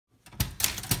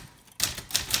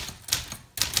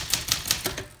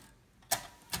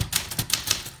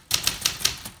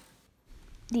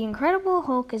The Incredible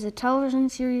Hulk is a television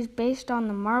series based on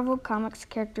the Marvel Comics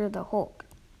character the Hulk.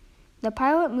 The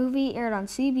pilot movie aired on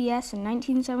CBS in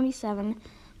 1977,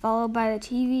 followed by the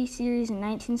TV series in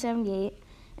 1978,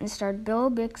 and starred Bill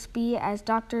Bixby as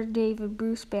Dr. David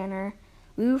Bruce Banner,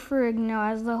 Lou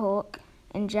Ferrigno as the Hulk,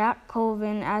 and Jack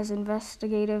Colvin as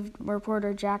investigative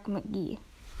reporter Jack McGee.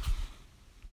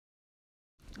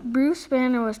 Bruce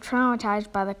Banner was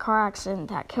traumatized by the car accident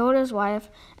that killed his wife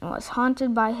and was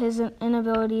haunted by his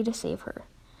inability to save her.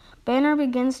 Banner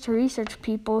begins to research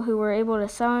people who were able to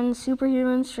summon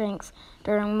superhuman strength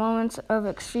during moments of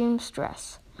extreme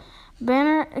stress.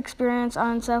 Banner experiments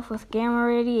on himself with gamma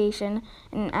radiation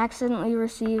and accidentally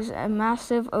receives a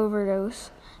massive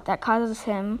overdose that causes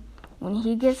him, when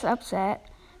he gets upset,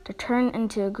 to turn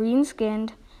into a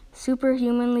green-skinned,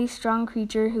 superhumanly strong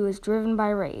creature who is driven by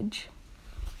rage.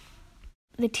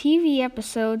 The TV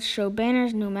episodes show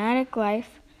Banner's nomadic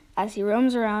life as he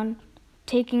roams around,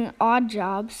 taking odd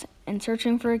jobs and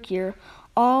searching for a cure,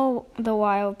 all the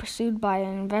while pursued by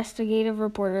an investigative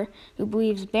reporter who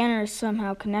believes Banner is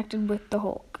somehow connected with the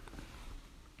Hulk.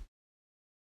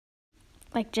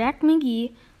 Like Jack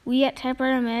McGee, we at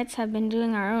Typewriter Minutes have been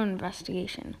doing our own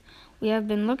investigation. We have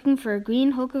been looking for a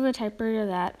green Hulk of a typewriter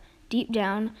that, deep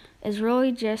down, is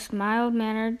really just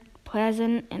mild-mannered,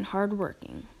 pleasant, and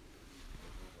hard-working.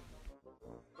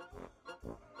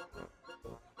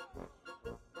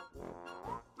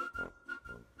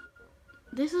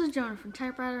 This is Jonah from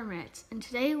Typewriter Minutes, and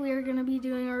today we are going to be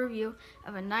doing a review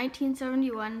of a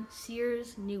 1971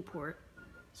 Sears Newport.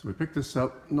 So we picked this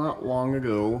up not long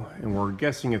ago, and we're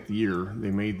guessing at the year.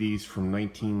 They made these from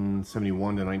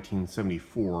 1971 to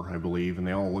 1974, I believe, and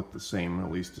they all look the same,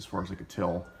 at least as far as I could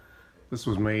tell. This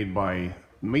was made by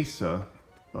Messa,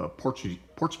 a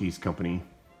Portuguese company.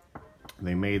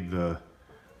 They made the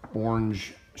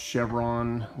orange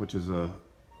chevron, which is a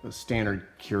standard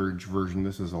carriage version.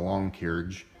 This is a long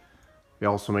carriage. They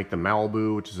also make the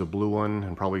Malibu, which is a blue one,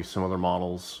 and probably some other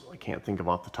models I can't think of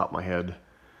off the top of my head.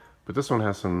 But this one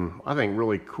has some, I think,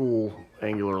 really cool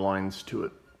angular lines to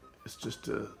it. It's just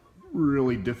a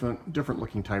really different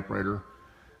looking typewriter.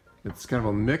 It's kind of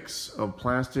a mix of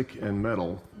plastic and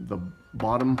metal. The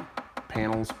bottom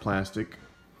panel's plastic.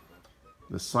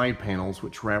 The side panels,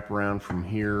 which wrap around from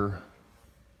here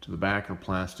to the back, are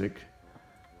plastic.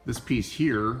 This piece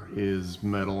here is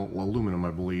metal, well, aluminum,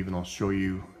 I believe, and I'll show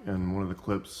you in one of the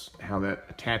clips how that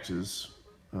attaches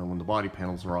when the body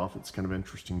panels are off. It's kind of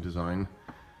interesting design.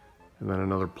 And then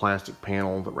another plastic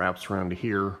panel that wraps around to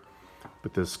here.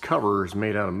 But this cover is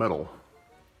made out of metal.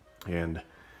 And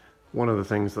one of the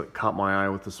things that caught my eye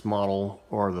with this model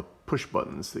are the push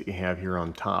buttons that you have here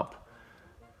on top.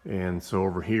 And so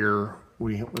over here,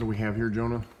 what do we have here,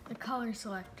 Jonah? The color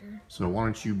selector. So why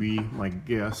don't you be my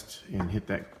guest and hit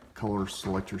that color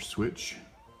selector switch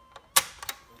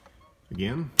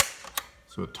again.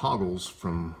 So it toggles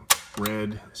from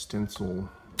red, stencil,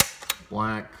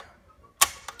 black,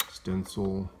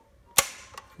 stencil,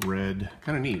 red.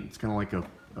 Kind of neat. It's kind of like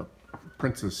a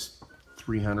Princess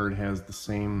 300 has the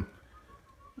same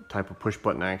type of push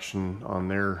button action on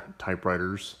their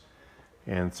typewriters.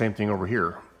 And same thing over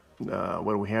here.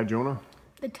 What do we have, Jonah?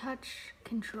 The touch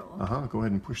control. Go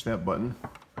ahead and push that button.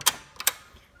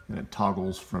 And it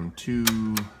toggles from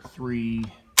 2, 3,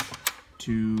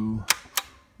 2,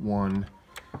 1.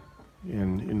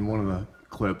 And in one of the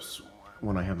clips,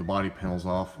 when I have the body panels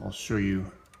off, I'll show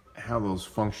you how those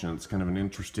function. It's kind of an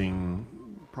interesting,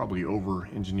 probably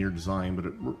over-engineered design, but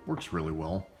it works really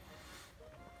well.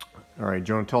 All right,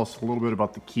 Jonah, tell us a little bit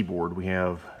about the keyboard. We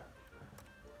have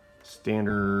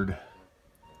standard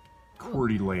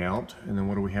QWERTY layout, and then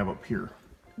what do we have up here?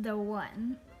 The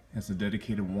 1. Has a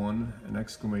dedicated 1, an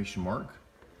exclamation mark,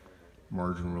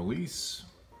 margin release,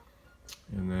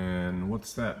 and then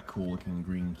what's that cool looking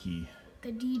green key?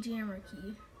 The D-jammer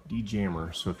key.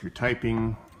 D-jammer. So if you're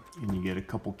typing and you get a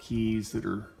couple keys that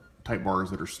are type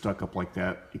bars that are stuck up like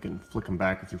that, you can flick them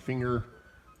back with your finger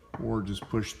or just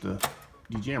push the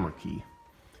D-jammer key.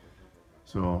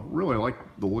 So really like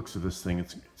the looks of this thing.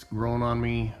 It's grown on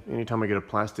me. Anytime I get a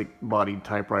plastic bodied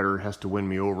typewriter, it has to win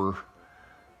me over.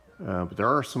 But there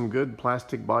are some good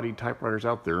plastic bodied typewriters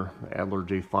out there. The Adler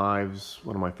J5's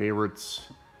one of my favorites.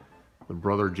 The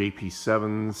Brother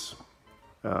JP7's.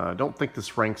 I don't think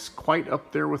this ranks quite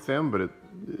up there with them, but it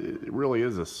really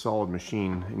is a solid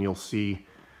machine. And you'll see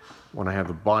when I have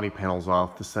the body panels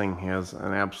off, this thing has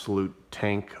an absolute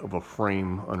tank of a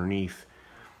frame underneath.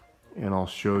 And I'll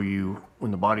show you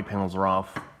when the body panels are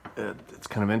off. It's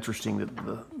kind of interesting that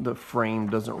the frame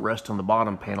doesn't rest on the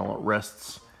bottom panel. It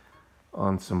rests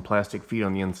on some plastic feet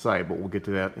on the inside, but we'll get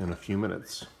to that in a few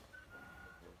minutes.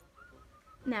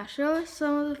 Now show us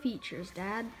some of the features,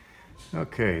 Dad.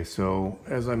 Okay, so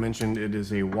as I mentioned, it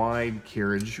is a wide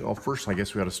carriage. Well, first I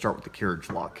guess we got to start with the carriage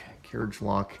lock. Carriage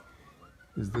lock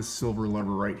is this silver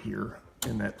lever right here,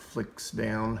 and that flicks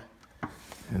down,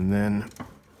 and then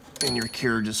your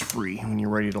carriage is free. When you're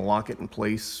ready to lock it in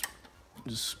place,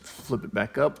 just flip it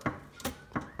back up,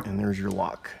 and there's your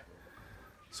lock.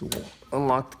 So we'll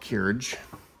unlock the carriage.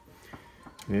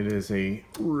 It is a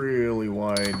really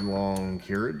wide, long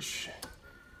carriage,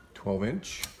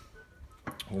 12-inch.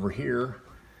 Over here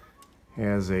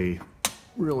has a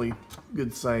really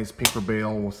good sized paper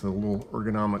bale with a little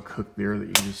ergonomic hook there that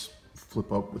you just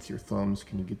flip up with your thumbs.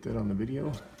 Can you get that on the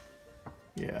video?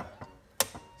 Yeah.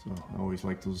 So I always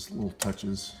like those little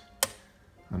touches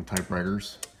on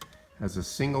typewriters. Has a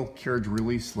single carriage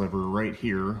release lever right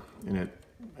here, and it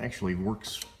actually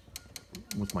works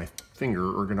with my finger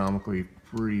ergonomically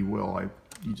pretty well. I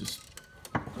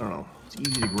don't know, it's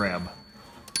easy to grab.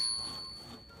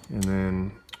 And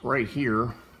then right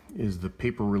here is the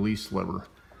paper release lever.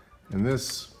 And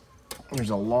there's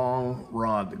a long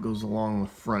rod that goes along the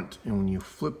front, and when you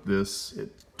flip this,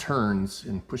 it turns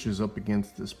and pushes up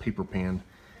against this paper pan.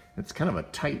 It's kind of a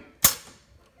tight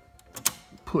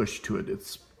push to it.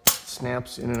 It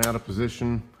snaps in and out of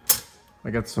position. I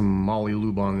got some Molly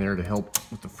lube on there to help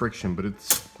with the friction, but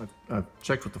I've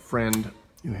checked with a friend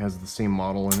who has the same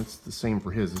model, and it's the same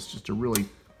for his. It's just a really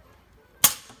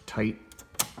tight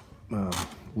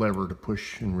lever to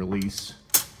push and release,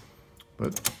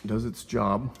 but does its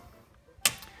job.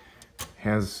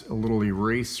 Has a little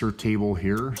eraser table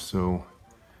here, so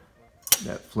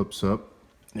that flips up.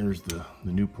 There's the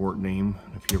Newport name.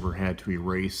 If you ever had to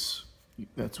erase,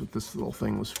 that's what this little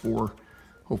thing was for.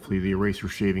 Hopefully the eraser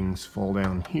shavings fall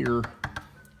down here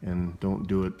and don't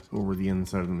do it over the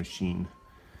inside of the machine.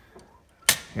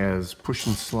 Has push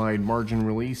and slide margin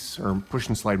release, or push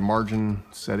and slide margin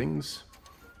settings.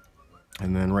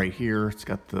 And then right here, it's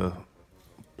got the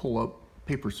pull-up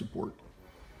paper support.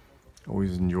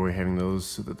 Always enjoy having those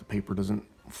so that the paper doesn't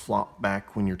flop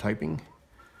back when you're typing.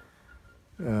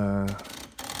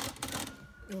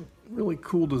 Really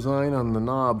cool design on the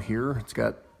knob here. It's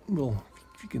got a little,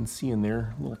 if you can see in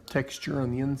there, a little texture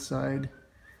on the inside.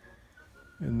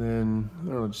 And then, I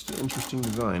don't know, just an interesting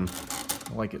design.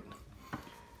 I like it.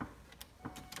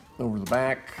 Over the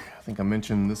back, I think I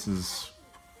mentioned this is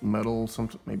metal,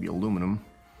 maybe aluminum.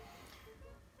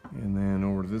 And then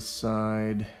over this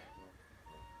side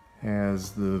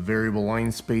has the variable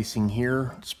line spacing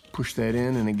here. Just push that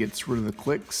in and it gets rid of the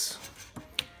clicks.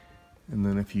 And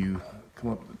then if you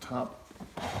come up to the top,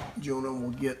 Jonah will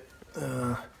get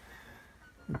a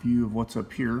view of what's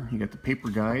up here. You got the paper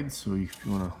guide, so if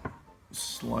you want to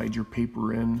slide your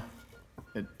paper in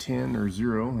at 10 or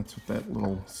 0, that's what that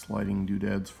little sliding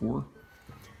doodad's for.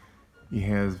 You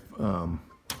have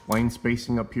line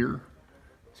spacing up here.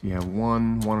 So you have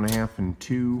 1, 1.5, and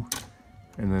 2.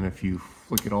 And then if you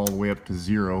flick it all the way up to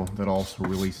 0, that also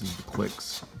releases the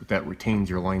clicks. But that retains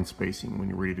your line spacing when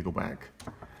you're ready to go back.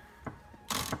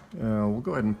 We'll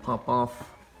go ahead and pop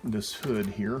off this hood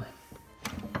here.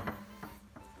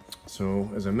 So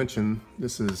as I mentioned,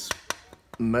 this is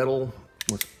metal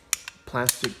with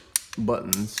plastic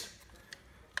buttons.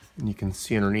 And you can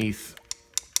see underneath,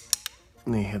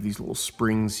 they have these little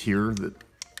springs here that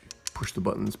push the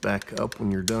buttons back up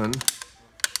when you're done.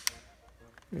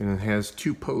 And it has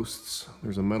 2 posts.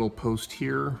 There's a metal post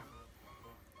here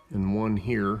and one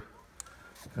here.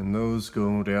 And those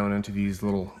go down into these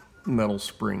little metal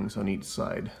springs on each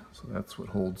side. So that's what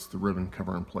holds the ribbon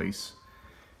cover in place.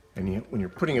 And when you're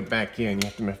putting it back in, you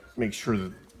have to make sure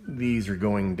that these are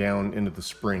going down into the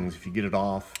springs. If you get it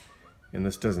off and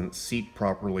this doesn't seat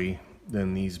properly,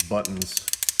 then these buttons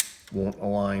won't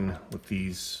align with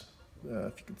these.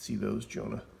 If you can see those,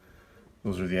 Jonah.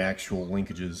 Those are the actual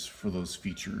linkages for those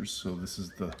features. So this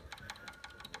is the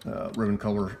ribbon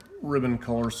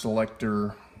color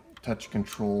selector, touch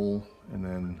control, and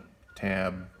then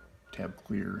tab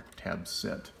clear, tab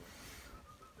set.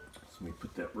 So let me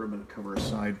put that ribbon cover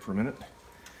aside for a minute.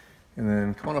 And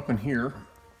then come on up in here.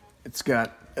 It's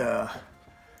got a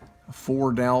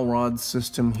 4 dowel rod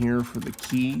system here for the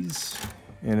keys.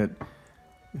 And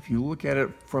if you look at it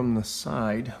from the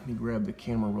side, let me grab the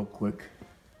camera real quick.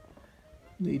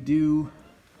 They do,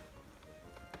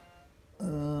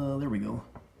 there we go.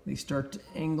 They start to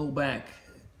angle back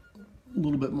a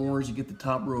little bit more as you get the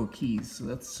top row of keys. So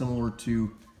that's similar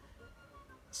to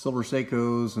Silver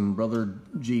Seikos and Brother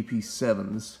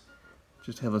JP7s.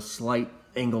 Just have a slight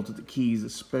angle to the keys,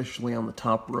 especially on the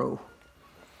top row.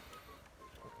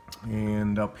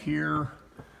 And up here,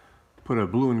 put a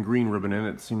blue and green ribbon in it.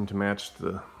 It seemed to match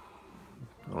the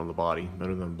on the body,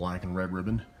 better than black and red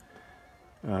ribbon.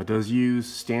 It does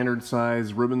use standard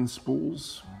size ribbon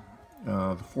spools.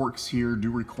 The forks here do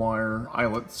require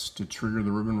eyelets to trigger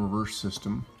the ribbon reverse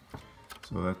system.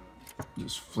 So that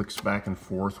just flicks back and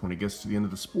forth. When it gets to the end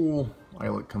of the spool,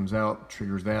 eyelet comes out,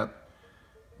 triggers that,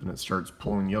 and it starts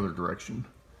pulling the other direction.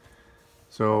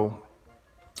 So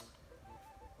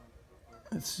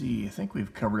let's see, I think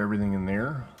we've covered everything in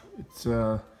there. It's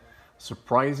a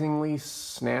surprisingly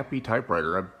snappy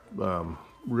typewriter. I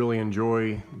really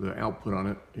enjoy the output on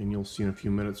it, and you'll see in a few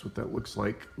minutes what that looks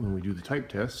like when we do the type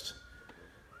test.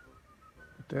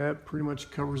 But that pretty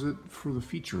much covers it for the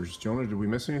features. Jonah, did we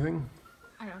miss anything?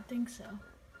 I don't think so.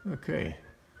 Okay,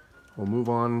 we'll move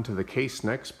on to the case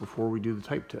next before we do the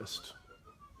type test.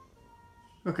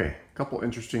 Okay, a couple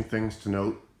interesting things to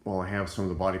note while I have some of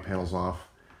the body panels off.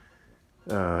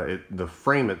 The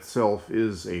frame itself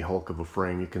is a hulk of a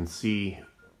frame. You can see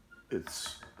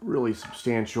it's really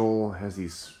substantial, has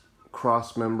these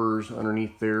cross members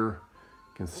underneath there.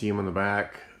 You can see them in the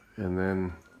back, and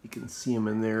then you can see them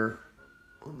in there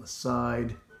on the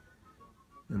side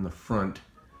and the front.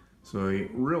 So a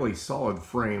really solid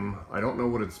frame. I don't know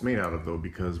what it's made out of though,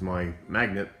 because my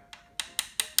magnet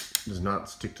does not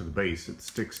stick to the base. It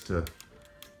sticks to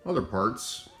other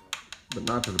parts, but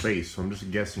not to the base, so I'm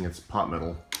just guessing it's pot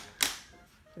metal.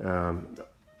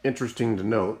 Interesting to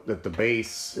note that the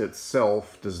base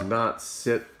itself does not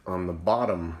sit on the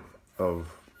bottom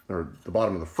of, or the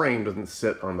bottom of the frame doesn't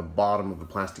sit on the bottom of the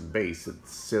plastic base. It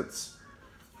sits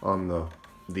on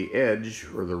the edge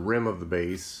or the rim of the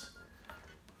base,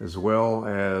 as well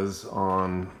as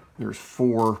on, there's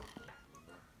four,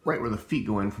 right where the feet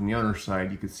go in from the other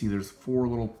side, you can see there's four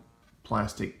little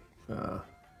plastic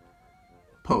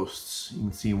posts. You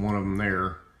can see one of them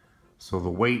there. So the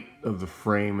weight of the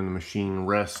frame and the machine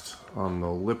rests on the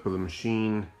lip of the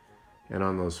machine and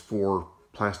on those four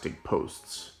plastic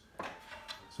posts.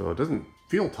 So it doesn't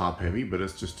feel top heavy, but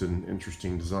it's just an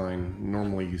interesting design.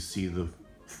 Normally you see the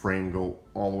frame go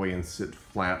all the way and sit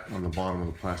flat on the bottom of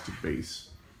the plastic base.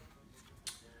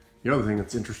 The other thing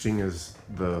that's interesting is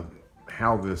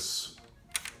how this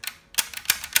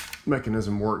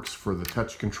mechanism works for the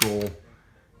touch control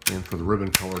and for the ribbon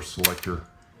color selector.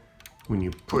 When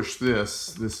you push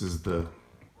this, that's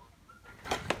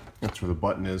where the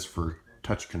button is for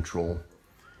touch control.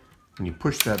 When you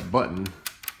push that button,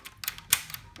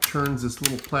 it turns this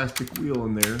little plastic wheel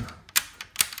in there.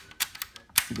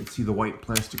 You can see the white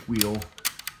plastic wheel,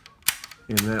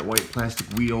 and that white plastic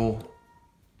wheel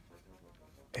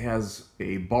has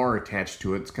a bar attached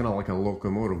to it. It's kind of like a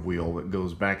locomotive wheel that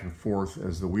goes back and forth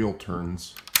as the wheel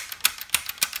turns.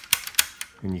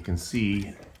 And you can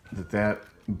see that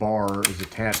bar is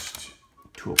attached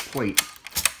to a plate.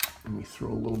 Let me throw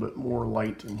a little bit more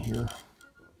light in here.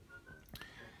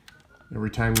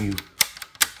 Every time you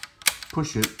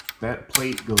push it, that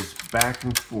plate goes back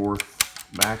and forth,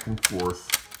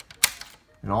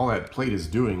 and all that plate is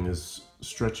doing is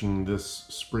stretching this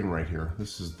spring right here.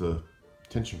 This is the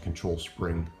tension control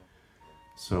spring.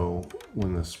 So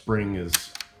when the spring is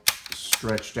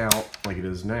stretched out like it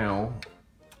is now,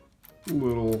 a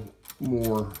little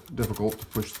more difficult to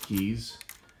push the keys,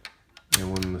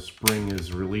 and when the spring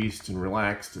is released and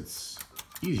relaxed, it's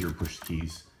easier to push the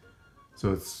keys.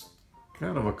 So it's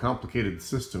kind of a complicated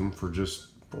system for just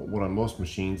what on most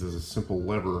machines is a simple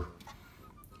lever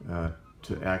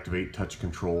to activate touch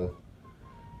control.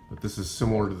 But this is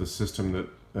similar to the system that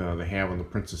they have on the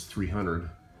Princess 300.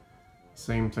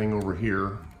 Same thing over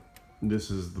here.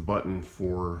 This is the button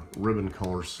for ribbon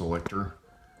color selector.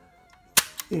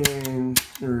 And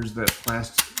there's that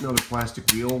another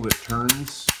plastic wheel that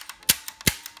turns.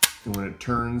 And when it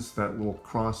turns, that little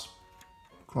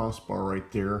crossbar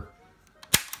right there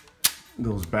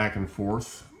goes back and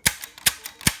forth.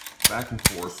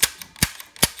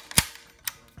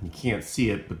 You can't see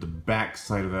it, but the back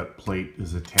side of that plate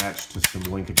is attached to some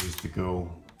linkages to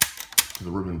go to the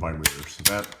ribbon vibrator. So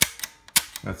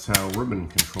that's how ribbon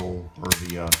control, or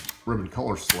the ribbon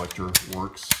color selector,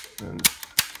 works. And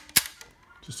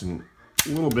just a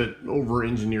little bit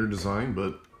over-engineered design,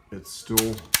 but it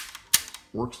still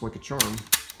works like a charm.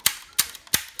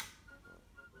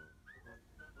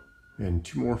 And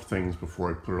two more things before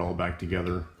I put it all back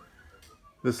together.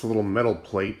 This little metal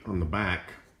plate on the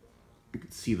back, you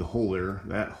can see the hole there.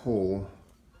 That hole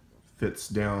fits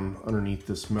down underneath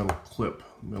this metal clip.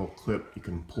 You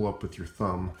can pull up with your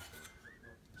thumb.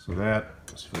 So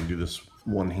let's see if I can do this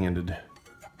one-handed.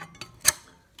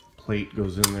 Plate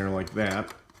goes in there like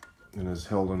that and is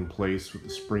held in place with the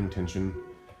spring tension.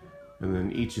 And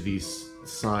then each of these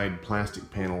side plastic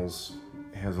panels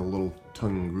has a little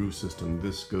tongue and groove system.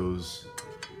 This goes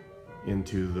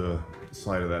into the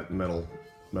side of that metal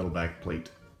back plate.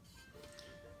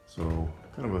 So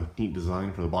kind of a neat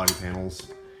design for the body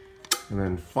panels. And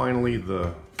then finally,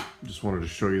 just wanted to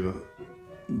show you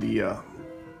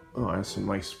oh, I have some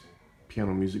nice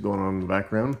piano music going on in the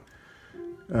background.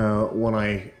 When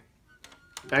I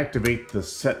activate the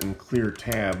set and clear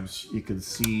tabs, you can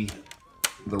see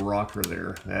the rocker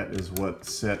there. That is what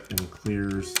set and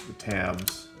clears the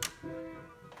tabs.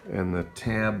 And the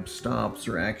tab stops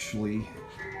are actually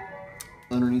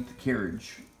underneath the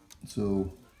carriage.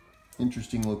 So,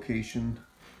 interesting location,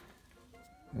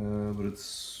 but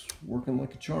it's working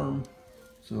like a charm.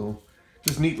 So,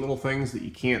 just neat little things that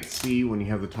you can't see when you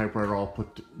have the typewriter all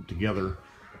put together.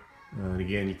 And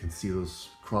again, you can see those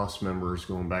cross members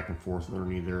going back and forth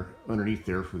underneath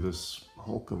there for this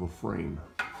hulk of a frame.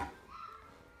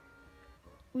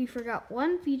 We forgot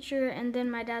one feature, and then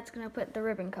my dad's gonna put the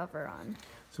ribbon cover on.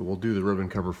 So we'll do the ribbon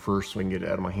cover first so I can get it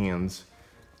out of my hands.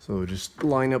 So just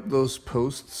line up those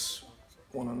posts,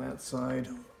 one on that side,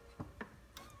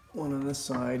 one on this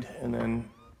side, and then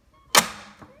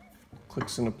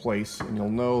clicks into place, and you'll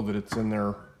know that it's in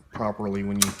there properly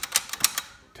when you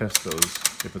test those.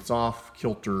 If it's off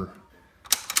kilter,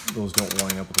 those don't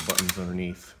line up with the buttons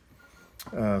underneath.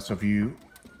 So if you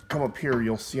come up here,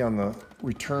 you'll see on the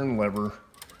return lever,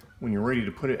 when you're ready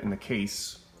to put it in the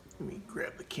case, let me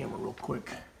grab the camera real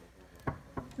quick.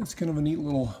 It's kind of a neat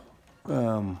little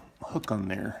hook on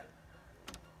there.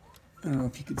 I don't know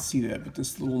if you could see that, but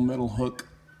this little metal hook,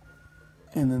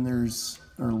 and then there's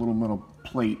a little metal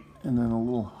plate, and then a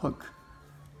little hook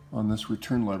on this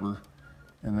return lever,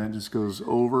 and that just goes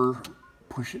over,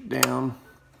 push it down,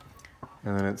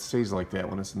 and then it stays like that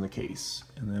when it's in the case.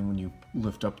 And then when you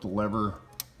lift up the lever,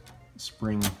 the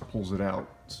spring pulls it out.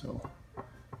 So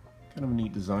kind of a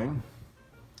neat design.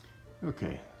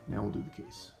 Okay, now we'll do the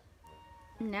case.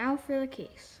 Now for the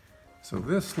case. So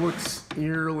this looks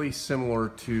eerily similar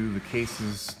to the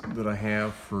cases that I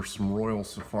have for some Royal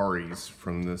Safaris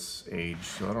from this age.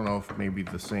 So I don't know if maybe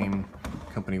the same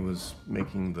company was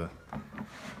making the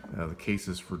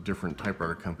cases for different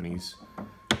typewriter companies.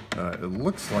 It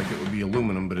looks like it would be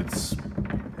aluminum, but it's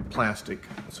plastic,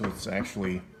 so it's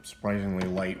actually surprisingly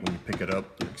light when you pick it up.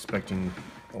 You're expecting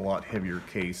a lot heavier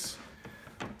case.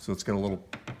 So it's got a little,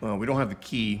 we don't have the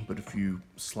key, but if you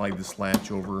slide this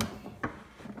latch over,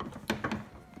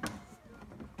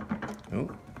 oh,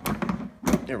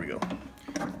 there we go.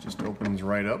 It just opens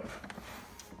right up,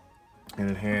 and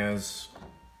it has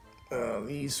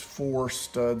these 4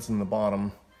 studs in the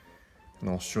bottom, and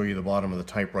I'll show you the bottom of the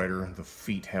typewriter. The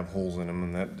feet have holes in them,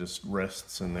 and that just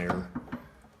rests in there.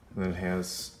 And then it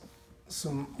has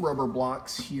some rubber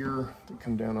blocks here that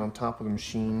come down on top of the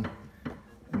machine,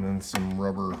 and then some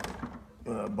rubber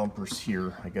bumpers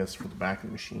here, I guess, for the back of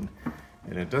the machine.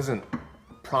 And it doesn't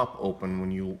prop open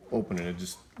when you open it, it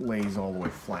just lays all the way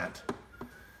flat.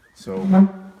 So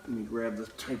let me grab the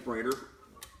typewriter,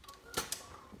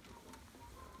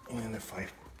 and if I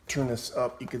turn this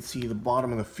up, you can see the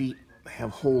bottom of the feet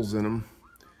have holes in them,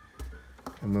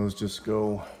 and those just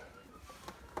go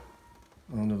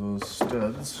onto those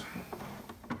studs.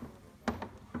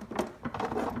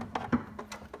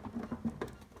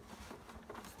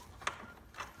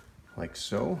 Like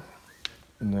so,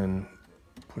 and then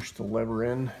push the lever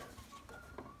in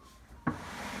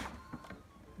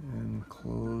and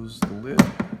close the lid.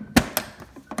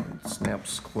 It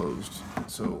snaps closed.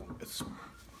 So it's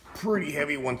pretty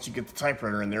heavy once you get the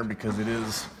typewriter in there, because it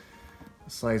is a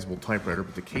sizable typewriter,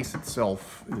 but the case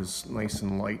itself is nice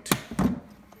and light.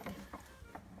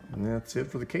 And that's it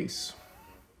for the case.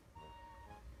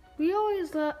 We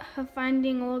always love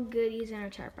finding little goodies in our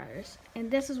typewriters,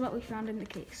 and this is what we found in the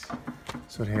case.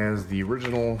 So it has the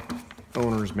original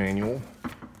owner's manual,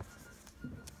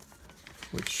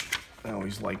 which I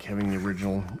always like having the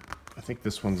original. I think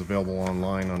this one's available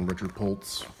online on Richard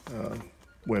Polt's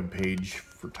webpage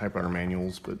for typewriter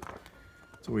manuals, but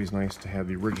it's always nice to have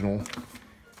the original.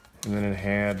 And then it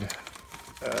had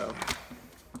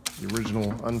the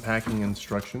original unpacking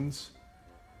instructions.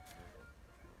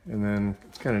 And then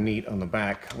it's kind of neat on the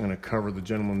back. I'm going to cover the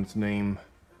gentleman's name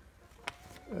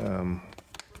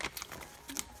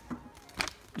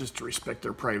just to respect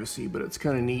their privacy, but it's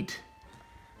kind of neat.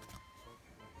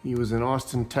 He was in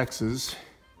Austin, Texas,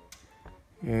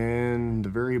 and the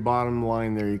very bottom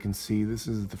line there, you can see this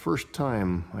is the first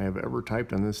time I have ever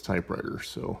typed on this typewriter.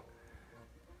 So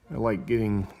I like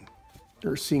getting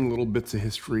or seeing little bits of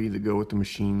history that go with the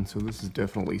machine. So this is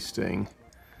definitely staying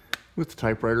with the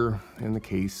typewriter and the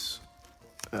case.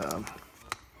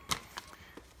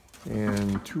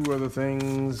 And 2 other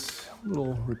things,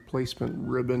 little replacement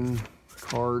ribbon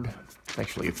card It's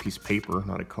actually a piece of paper,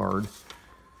 not a card.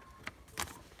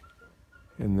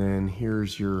 And then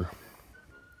here's your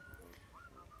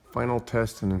final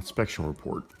test and inspection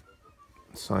report,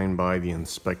 signed by the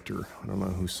inspector. I don't know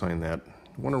who signed that.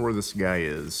 I wonder where this guy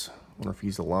is. I wonder if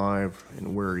he's alive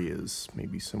and where he is.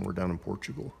 Maybe somewhere down in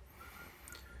Portugal.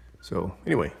 So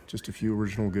anyway, just a few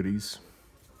original goodies.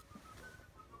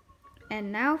 And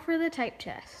now for the type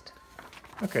test.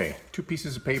 Okay, 2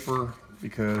 pieces of paper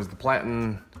because the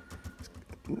platen is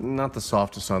not the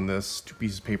softest on this. 2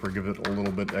 pieces of paper give it a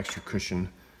little bit extra cushion.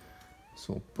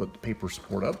 So we'll put the paper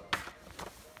support up.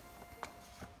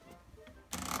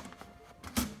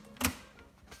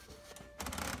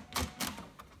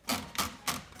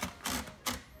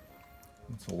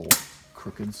 It's a little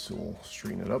crooked, so we'll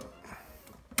straighten it up.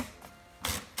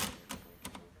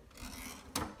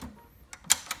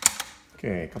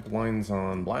 Okay, a couple lines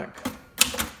on black,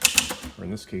 or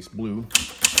in this case blue.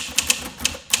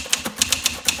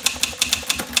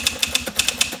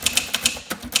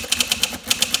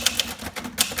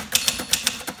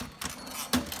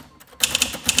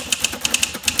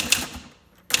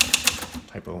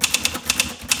 Typo.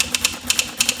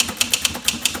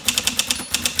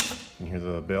 You can hear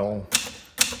the bell,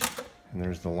 and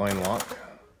there's the line lock,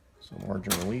 so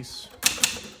margin release.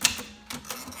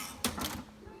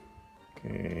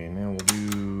 Okay, now we'll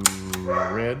do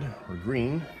red or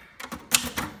green.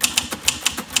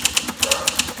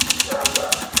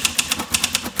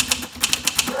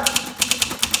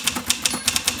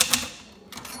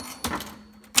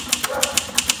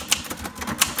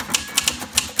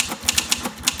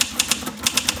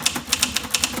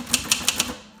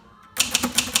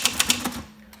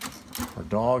 Our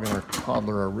dog and our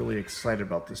toddler are really excited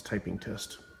about this typing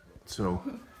test. So,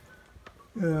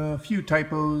 a few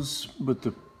typos, but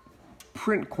the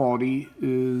print quality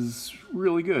is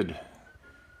really good.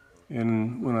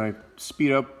 And when I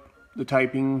speed up the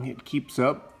typing, it keeps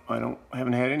up. I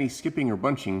haven't had any skipping or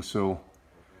bunching, so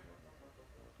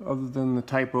other than the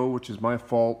typo, which is my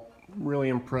fault, I'm really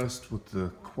impressed with the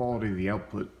quality of the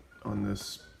output on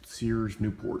this Sears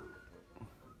Newport.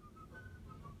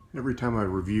 Every time I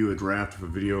review a draft of a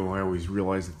video, I always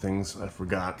realize the things I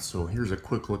forgot. So here's a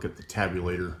quick look at the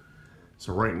tabulator.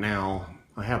 So right now,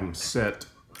 I have them set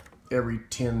every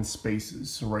 10 spaces.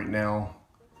 So right now,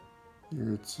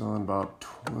 here it's on about,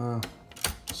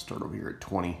 start over here at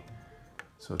 20.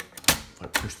 So if I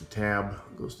push the tab,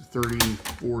 it goes to 30,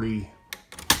 40,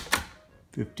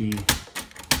 50.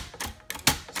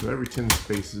 So every 10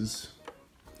 spaces.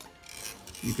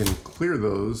 You can clear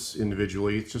those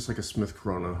individually. It's just like a Smith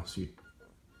Corona. So you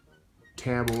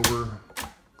tab over,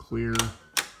 clear,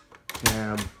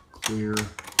 tab, clear.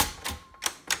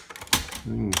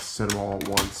 You can set them all at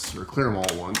once, or clear them all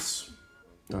at once.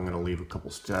 I'm going to leave a couple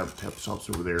tab stops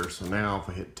over there. So now if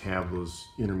I hit tab, those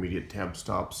intermediate tab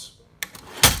stops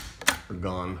are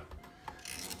gone.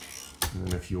 And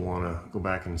then if you want to go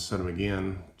back and set them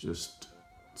again, just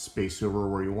space over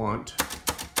where you want.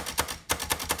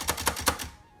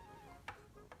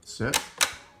 Set.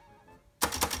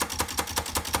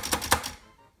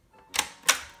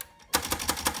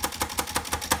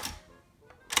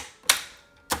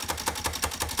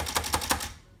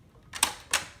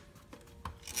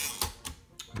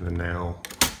 And then now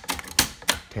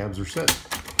tabs are set.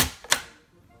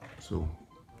 So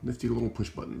nifty little push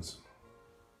buttons.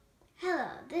 Hello,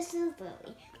 this is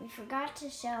Lily. We forgot to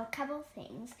show a couple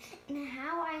things, and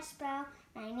how I spell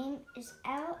my name is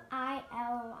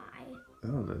L-I-L-Y.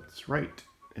 Oh, that's right.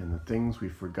 And the things we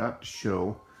forgot to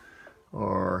show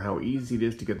are how easy it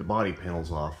is to get the body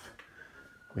panels off.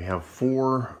 We have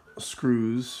 4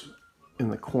 screws in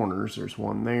the corners. There's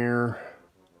one there,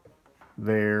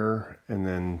 there, and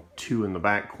then 2 in the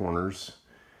back corners.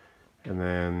 And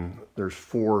then there's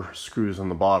 4 screws on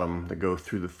the bottom that go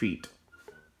through the feet.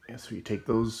 And so you take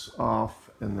those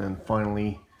off, and then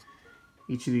finally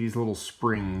each of these little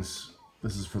springs,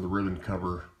 this is for the ribbon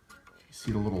cover. You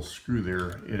see the little screw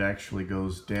there, it actually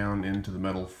goes down into the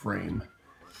metal frame.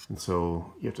 And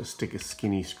so you have to stick a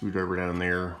skinny screwdriver down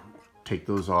there, take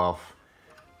those off,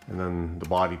 and then the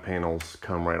body panels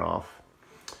come right off.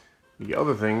 The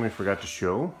other thing we forgot to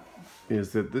show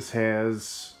is that this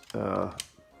has a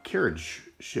carriage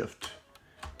shift,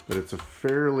 but it's a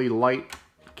fairly light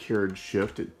carriage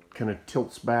shift. It kind of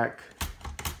tilts back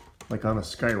like on a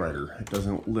Skywriter. It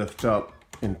doesn't lift up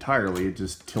entirely, it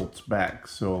just tilts back.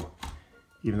 So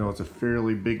even though it's a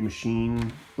fairly big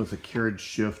machine with a carriage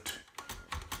shift,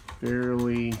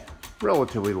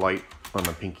 relatively light on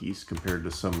the pinkies compared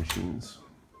to some machines.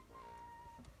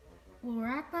 We'll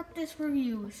wrap up this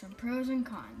review with some pros and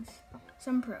cons.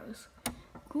 Some pros.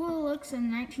 Cool looks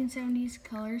in 1970s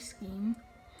color scheme.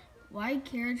 Wide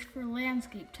carriage for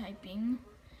landscape typing.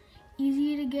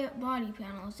 Easy to get body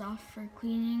panels off for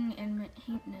cleaning and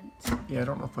maintenance. Yeah, I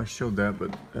don't know if I showed that,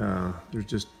 but there's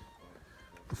just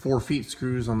the 4 feet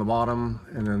screws on the bottom,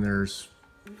 and then there's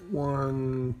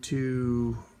 1,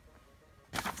 2,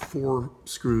 4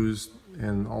 screws,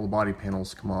 and all the body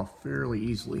panels come off fairly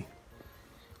easily.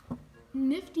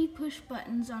 Nifty push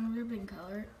buttons on ribbon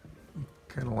color.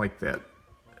 Kind of like that.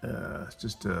 It's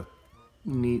just a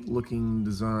neat looking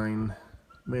design.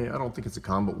 I don't think it's a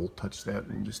com, but we'll touch that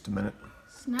in just a minute.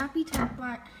 Snappy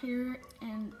typewriter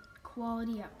and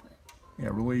quality output. Yeah,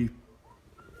 really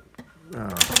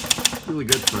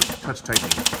good for touch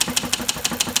typing.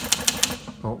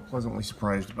 Oh, pleasantly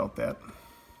surprised about that.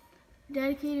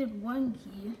 Dedicated 1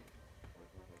 key.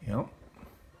 Yep.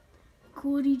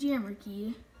 Cool jammer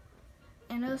key.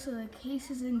 And also the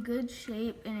case is in good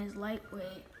shape and is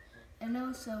lightweight. And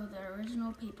also the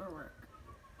original paperwork.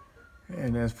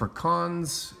 And as for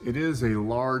cons, it is a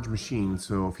large machine,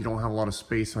 so if you don't have a lot of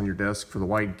space on your desk for the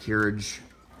wide carriage,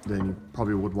 then you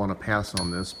probably would want to pass on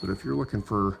this. But if you're looking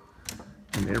for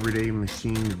an everyday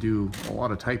machine to do a lot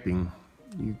of typing,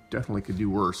 you definitely could do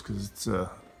worse, because it's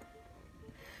at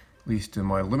least in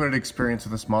my limited experience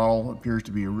of this model, appears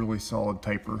to be a really solid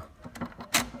typer.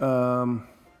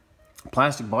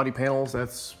 Plastic body panels,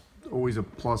 that's always a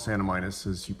plus and a minus,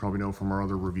 as you probably know from our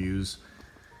other reviews.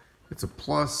 It's a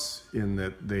plus in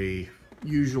that they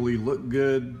usually look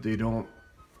good. They don't,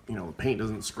 the paint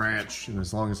doesn't scratch, and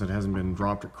as long as it hasn't been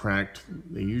dropped or cracked,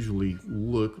 they usually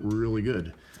look really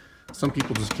good. Some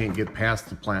people just can't get past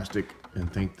the plastic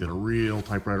and think that a real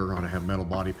typewriter ought to have metal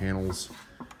body panels.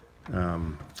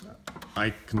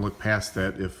 I can look past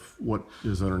that if what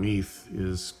is underneath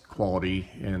is quality,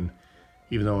 and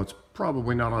even though it's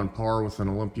probably not on par with an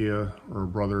Olympia or a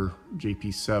Brother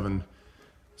JP7,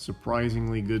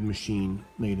 surprisingly good machine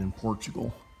made in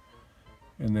Portugal.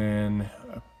 And then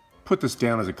I put this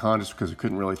down as a con just because I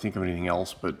couldn't really think of anything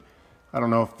else, but I don't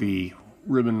know if the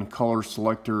ribbon color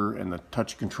selector and the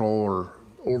touch control are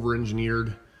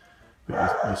over-engineered.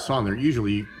 But you saw in there,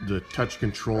 usually the touch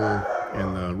control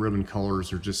and the ribbon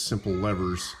colors are just simple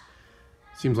levers.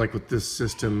 Seems like with this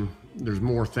system, there's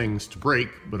more things to break,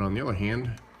 but on the other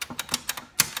hand,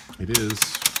 it is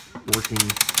working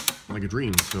like a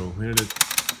dream, so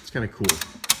it's kind of cool.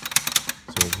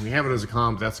 So we have it as a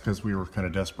com, that's because we were kind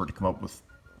of desperate to come up with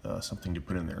something to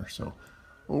put in there. So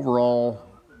overall,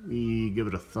 we give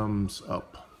it a thumbs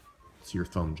up. See your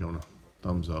thumb, Jonah.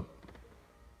 Thumbs up.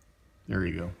 There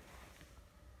you go.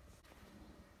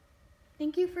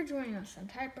 Thank you for joining us on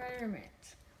Typewriter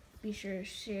Minutes. Be sure to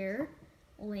share,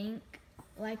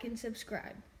 like, and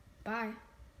subscribe. Bye.